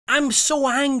I'm so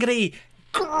angry.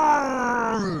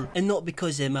 And not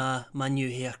because of my new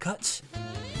haircut.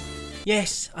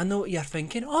 Yes, I know what you're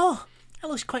thinking. Oh, it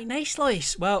looks quite nice,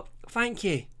 Lois. Well, thank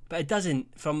you. But it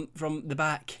doesn't from the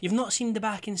back. You've not seen the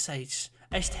back insides.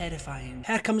 It's terrifying.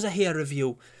 Here comes a hair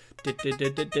reveal.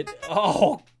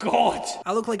 Oh God!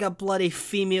 I look like a bloody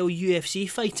female UFC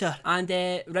fighter. And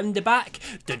round the back.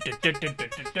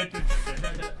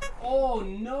 Oh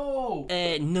no!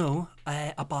 No,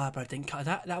 a barber didn't cut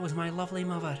that. That was my lovely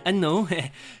mother. And no,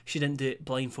 she didn't do it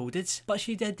blindfolded, but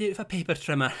she did do it with a paper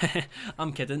trimmer.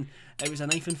 I'm kidding. It was a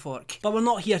knife and fork. But we're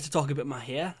not here to talk about my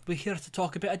hair. We're here to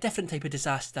talk about a different type of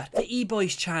disaster. The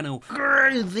Eboys channel.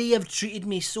 Grr, they have treated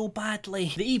me so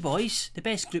badly. The Eboys, the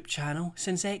best group channel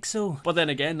since EXO. But then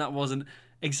again, that wasn't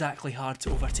exactly hard to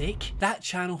overtake. That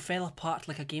channel fell apart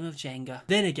like a game of Jenga.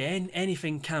 Then again,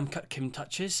 anything Cam Kim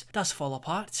touches does fall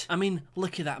apart. I mean,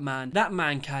 look at that man. That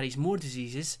man carries more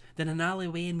diseases than an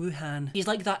alleyway in Wuhan. He's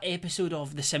like that episode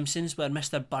of The Simpsons where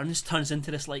Mr. Burns turns into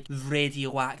this like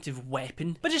radioactive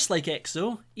weapon. But just like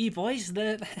EXO, Eboys,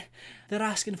 they're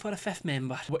asking for a 5th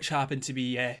member, which happened to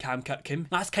be Cam Kim.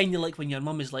 That's kind of like when your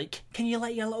mum is like, can you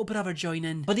let your little brother join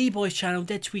in? But the Eboys channel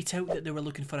did tweet out that they were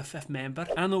looking for a 5th member.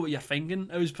 And I know what you're thinking.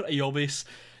 It was pretty obvious,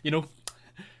 you know,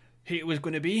 who it was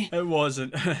going to be. It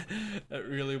wasn't. It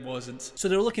really wasn't. So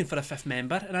they were looking for a 5th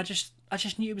member, and I just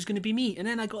knew it was going to be me. And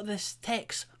then I got this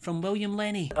text from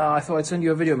WillNE. I thought I'd send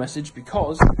you a video message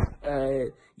because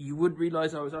you would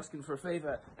realise I was asking for a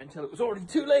favour until it was already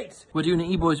too late. We're doing an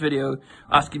E-Boys video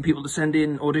asking people to send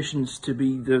in auditions to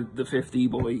be the 5th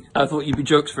E-Boy. I thought you'd be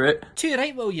jokes for it. Too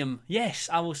right, William. Yes,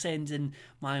 I will send in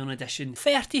my own audition.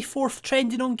 34th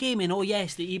trending on gaming. Oh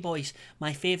yes, the E-Boys,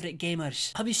 my favourite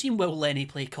gamers. Have you seen WillNE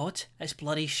play COD? It's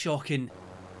bloody shocking.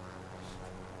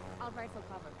 I'll rifle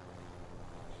cover.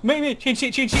 Me,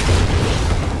 change.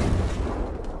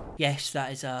 Yes,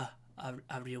 that is a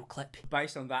real clip.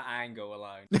 Based on that angle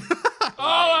alone. Oh,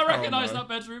 I recognise that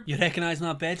bedroom. You recognise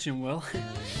my bedroom, Will?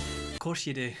 Of course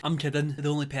you do. I'm kidding. The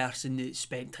only person that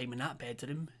spent time in that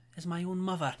bedroom is my own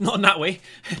mother. Not in that way.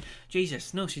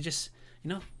 Jesus, no, she just,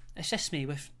 you know, assists me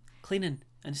with cleaning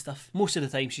and stuff. Most of the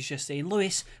time she's just saying,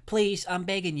 Lewis, please, I'm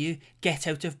begging you, get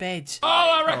out of bed. Oh,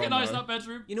 I recognise that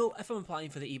bedroom. You know, if I'm applying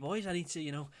for the E-Boys, I need to,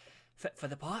 you know, fit for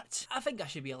the part. I think I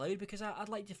should be allowed because I'd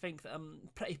like to think that I'm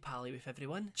pretty pally with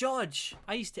everyone. George.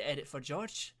 I used to edit for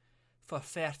George for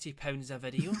 £30 a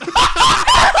video.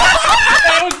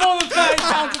 That was more than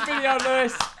 £30 a video,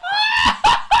 Lewis.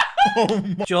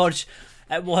 Oh George,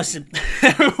 it wasn't.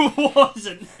 It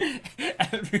wasn't.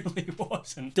 It really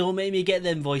wasn't. Don't make me get the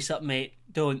invoice up, mate.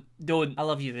 Don't. I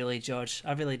love you really, George.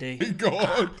 I really do.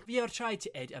 God. Have you ever tried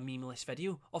to edit a Memeulous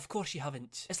video? Of course you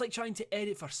haven't. It's like trying to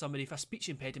edit for somebody with a speech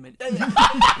impediment.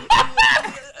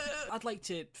 I'd like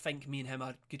to think me and him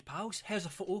are good pals. Here's a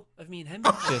photo of me and him.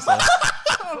 Cheers, Lewis.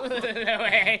 No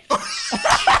way.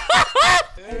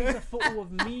 Here's a photo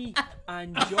of me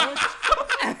and George.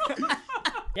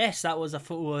 Yes, that was a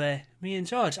photo of me and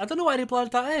George. I don't know why they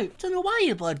blurred that out. I don't know why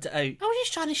you blurred it out. I was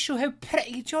just trying to show how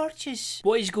pretty George is.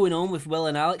 What is going on with Will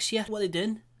and Alex here? What are they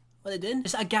doing? What are they doing?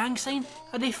 Is it a gang sign?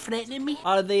 Are they threatening me?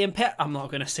 Are they I'm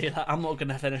not going to say that. I'm not going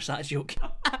to finish that joke.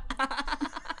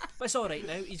 But it's alright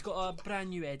now. He's got a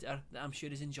brand new editor that I'm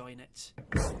sure is enjoying it.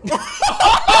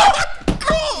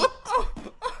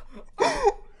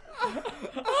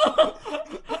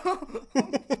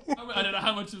 I don't know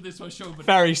how much of this was shown, but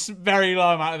Very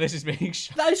low amount of this is being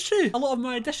shown. That is true. A lot of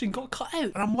my audition got cut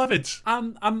out. And I'm livid.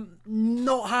 I'm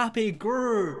not happy.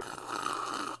 Grr.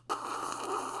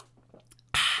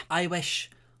 I wish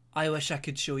I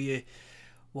could show you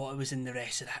what was in the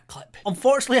rest of that clip.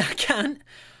 Unfortunately, I can't,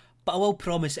 but I will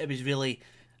promise it was really,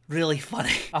 really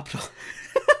funny.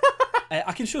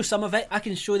 I can show some of it. I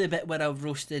can show the bit where I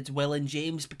roasted Will and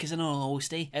James because in all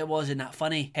honesty, it wasn't that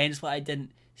funny. Hence why I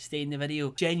didn't stay in the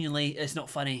video. Genuinely, it's not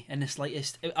funny in the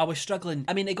slightest. I was struggling.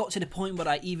 I mean, it got to the point where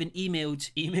I even emailed?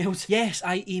 Yes,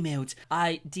 I emailed.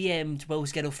 I DM'd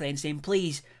Will's girlfriend saying,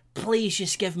 please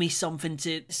just give me something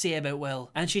to say about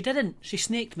Will. And she didn't. She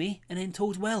snaked me and then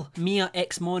told Will. Mia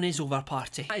ex mon is over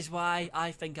party. That is why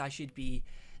I think I should be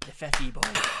the 5th E-Boy.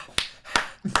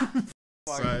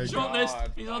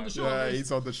 shortlist. He's on the shortlist. Yeah,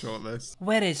 he's on the shortlist.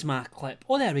 Where is my clip?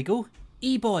 Oh, there we go.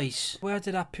 E-Boys. Where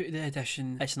did I put the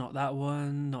edition? It's not that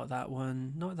one, not that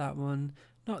one, not that one,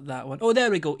 not that one. Oh, there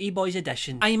we go. E-Boys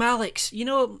edition. ImAllexx. You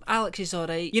know, Alex is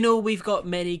alright. You know, we've got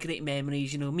many great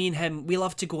memories. You know, me and him, we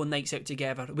love to go on nights out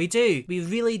together. We do. We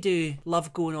really do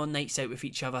love going on nights out with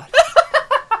each other.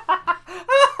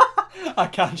 I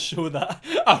can't show that.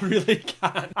 I really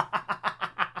can't.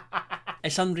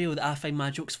 It's unreal that I find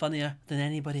my jokes funnier than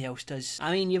anybody else does.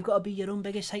 I mean, you've got to be your own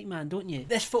biggest hype man, don't you?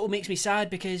 This photo makes me sad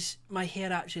because my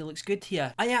hair actually looks good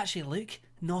here. I actually look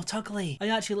not ugly. I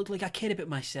actually look like I care about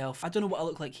myself. I don't know what I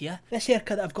look like here. This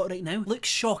haircut that I've got right now looks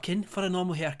shocking for a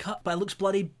normal haircut, but it looks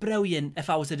bloody brilliant if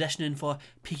I was auditioning for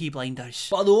Peaky Blinders.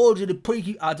 But the order of the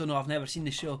Peaky... I don't know, I've never seen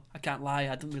the show. I can't lie,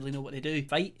 I don't really know what they do.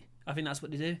 Fight? I think that's what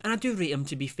they do. And I do rate him,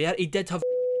 to be fair. He did have...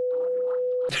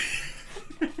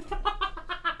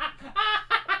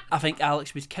 I think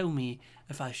Alex would kill me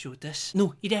if I showed this.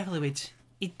 No, he definitely would.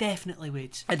 He definitely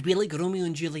would. It'd be like Romeo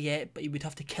and Juliet, but he would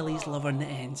have to kill his lover in the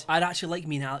end. I'd actually like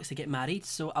me and Alex to get married,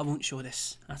 so I won't show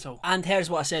this at all. And here's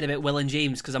what I said about Will and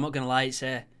James, because I'm not going to lie, it's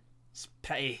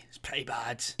pretty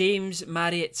bad. James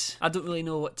Marriott. I don't really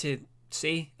know what to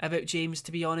say about James,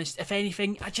 to be honest. If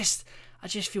anything, I just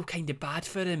feel kind of bad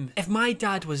for him. If my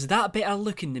dad was that better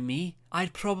looking than me,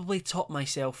 I'd probably top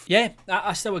myself. Yeah,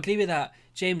 I still agree with that.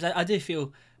 James, I do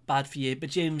feel bad for you, but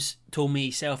James told me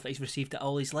himself that he's received it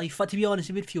all his life. But to be honest,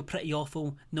 it would feel pretty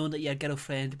awful knowing that your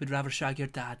girlfriend would rather shag your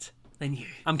dad than you.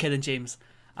 I'm kidding, James.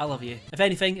 I love you. If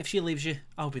anything, if she leaves you,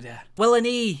 I'll be there.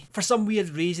 WillNE, for some weird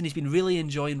reason, he's been really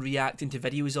enjoying reacting to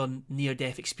videos on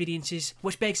near-death experiences,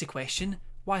 which begs the question,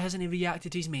 why hasn't he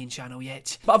reacted to his main channel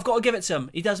yet? But I've got to give it to him.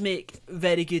 He does make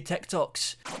very good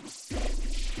TikToks.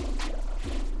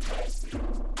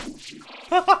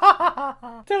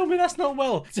 Tell me that's not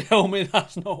Will. Tell me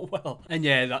that's not Will. And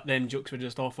yeah, them jokes were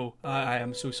just awful. I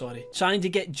am so sorry. Trying to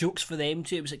get jokes for them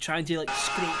too. It was like trying to like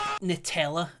scrape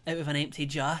Nutella out of an empty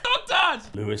jar. Oh, Dad!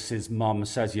 Lewis's mum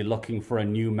says you're looking for a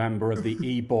new member of the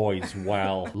E-Boys.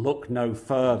 Well, look no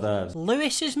further.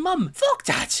 Lewis's mum? Fuck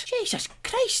that! Jesus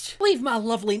Christ! Leave my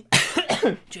lovely...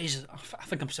 Jesus, I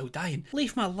think I'm still dying.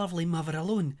 Leave my lovely mother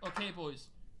alone. Okay, boys.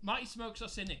 Matty smokes or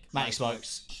cynic? Matty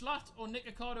smokes. Schlatt or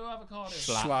Nicocado avocado?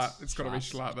 Schlatt. It's got to be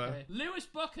Schlatt there. Okay. Lewis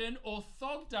Buchan or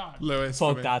Thog Dad? Lewis.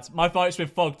 Fog Dad. My vote's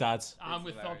with Fog Dad. I'm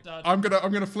with Thog Dad. I'm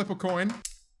gonna flip a coin.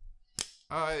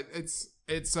 It's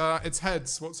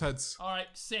heads. What's heads? All right,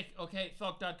 sick. Okay,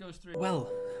 Thog Dad goes through.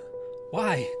 Well,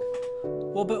 why?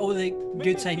 What about all the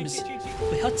good times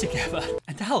we had together?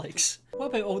 And Alex, what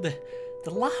about all the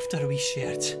laughter we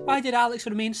shared? Why did Alex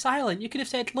remain silent? You could have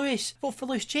said, Lewis, vote for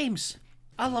Lewis James.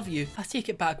 I love you. I take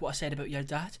it back what I said about your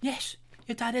dad. Yes,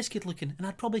 your dad is good looking and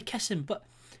I'd probably kiss him, but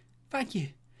thank you.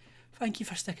 Thank you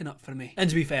for sticking up for me. And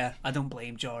to be fair, I don't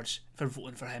blame George for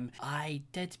voting for him. I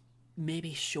did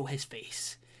maybe show his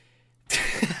face.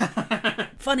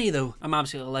 Funny though. I'm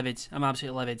absolutely livid. I'm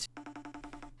absolutely livid.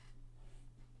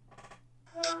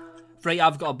 Right,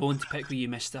 I've got a bone to pick with you,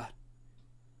 mister.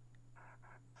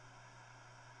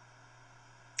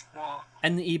 What?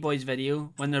 In the E-Boys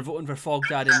video, when they're voting for Fog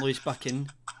Dad and Lewis Buchan,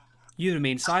 you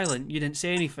remained silent. You didn't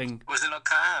say anything. Was it not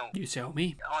cut out? You tell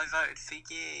me. I voted for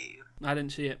you. I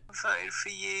didn't see it. I voted for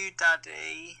you,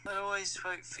 Daddy. I always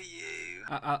vote for you.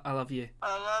 I love you.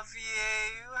 I love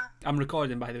you. I'm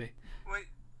recording, by the way. Wait.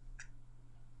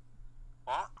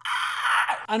 What?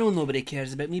 I know nobody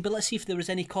cares about me, but let's see if there was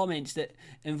any comments that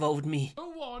involved me.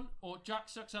 01 or Jack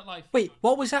Sucks at Life? Wait,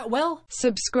 what was that, Will?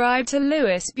 Subscribe to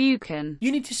Lewis Buchan.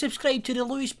 You need to subscribe to the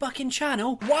Lewis Buchan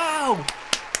channel? Wow!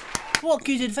 What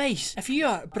good advice. If you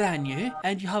are brand new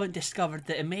and you haven't discovered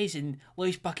the amazing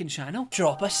Lewis Buchan channel,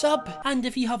 drop a sub. And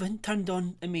if you haven't turned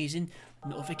on amazing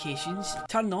notifications,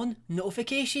 turn on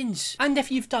notifications. And if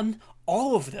you've done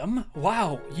all of them,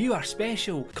 wow, you are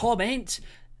special. Comment.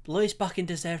 Lewis Buchan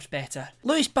deserves better.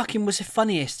 Lewis Buchan was the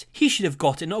funniest. He should have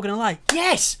got it, not gonna lie.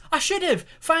 Yes, I should have.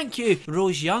 Thank you.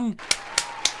 Rose Young.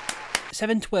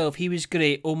 712, he was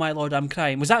great. Oh my lord, I'm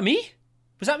crying. Was that me?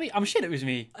 Was that me? I'm sure it was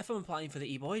me. If I'm applying for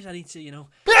the E-Boys, I need to, you know.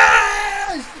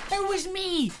 Yes! It was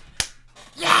me!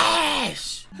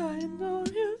 Yes! I know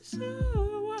you so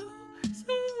well,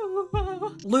 so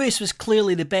well. Lewis was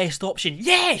clearly the best option.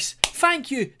 Yes!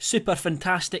 Thank you, super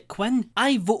fantastic Quinn.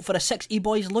 I vote for a 6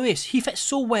 E-Boys Lewis. He fits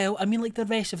so well, I mean like the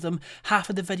rest of them, half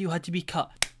of the video had to be cut.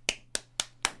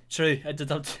 True, I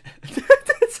did.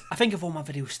 I think if all my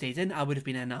videos stayed in, I would have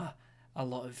been in a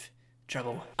lot of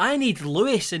trouble. I need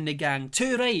Lewis in the gang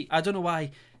too, right? I don't know why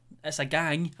it's a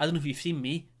gang. I don't know if you've seen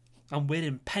me. I'm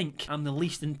wearing pink. I'm the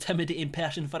least intimidating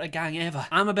person for a gang ever.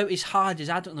 I'm about as hard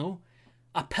as, I don't know,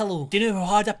 a pillow. Do you know how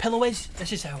hard a pillow is?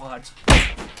 This is how hard.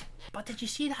 But did you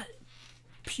see that?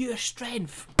 Pure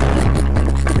strength.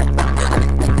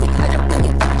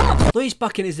 Lewis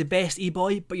Buchan is the best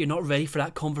E-boy, but you're not ready for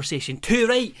that conversation. Too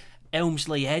right.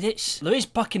 Elmsley edits. Lewis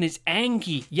Buchan is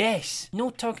angry. Yes. No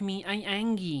talk me, I'm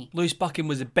angry. Lewis Buchan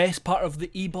was the best part of the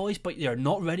E-Boys, but you're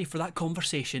not ready for that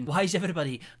conversation. Why is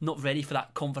everybody not ready for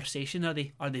that conversation? Are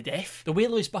they deaf? The way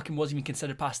Lewis Buchan wasn't even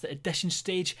considered past the audition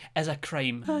stage is a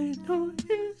crime. I know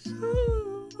you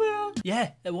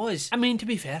Yeah, it was. I mean, to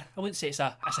be fair, I wouldn't say it's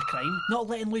a crime. Not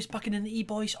letting Lewis Buchan in the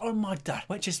E-Boys or murder,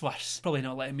 which is worse. Probably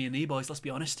not letting me in the E-Boys, let's be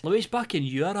honest. Lewis Buchan,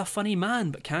 you are a funny man,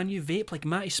 but can you vape like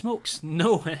Matty smokes?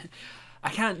 No, I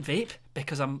can't vape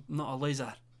because I'm not a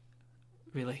loser.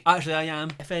 Really. Actually, I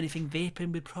am. If anything,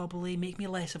 vaping would probably make me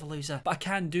less of a loser. But I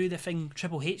can do the thing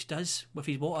Triple H does with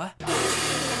his water.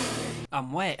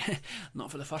 I'm wet.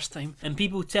 Not for the first time. And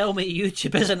people tell me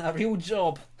YouTube isn't a real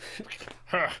job.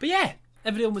 But yeah,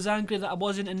 everyone was angry that I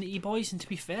wasn't in the E-Boys, and to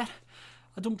be fair,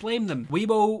 I don't blame them. We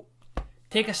will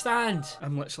take a stand.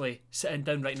 I'm literally sitting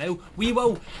down right now. We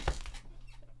will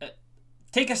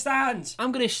take a stand.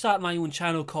 I'm going to start my own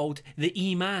channel called The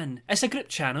E-Man. It's a group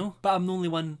channel, but I'm the only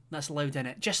one that's allowed in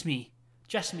it. Just me.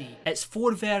 Just me. It's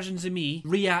 4 versions of me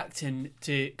reacting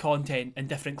to content in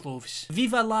different clothes.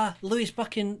 Viva la Lewis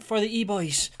Buchan for the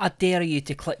E-Boys. I dare you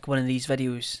to click one of these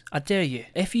videos. I dare you.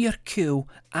 If you're cool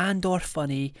and or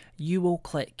funny, you will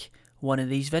click one of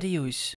these videos.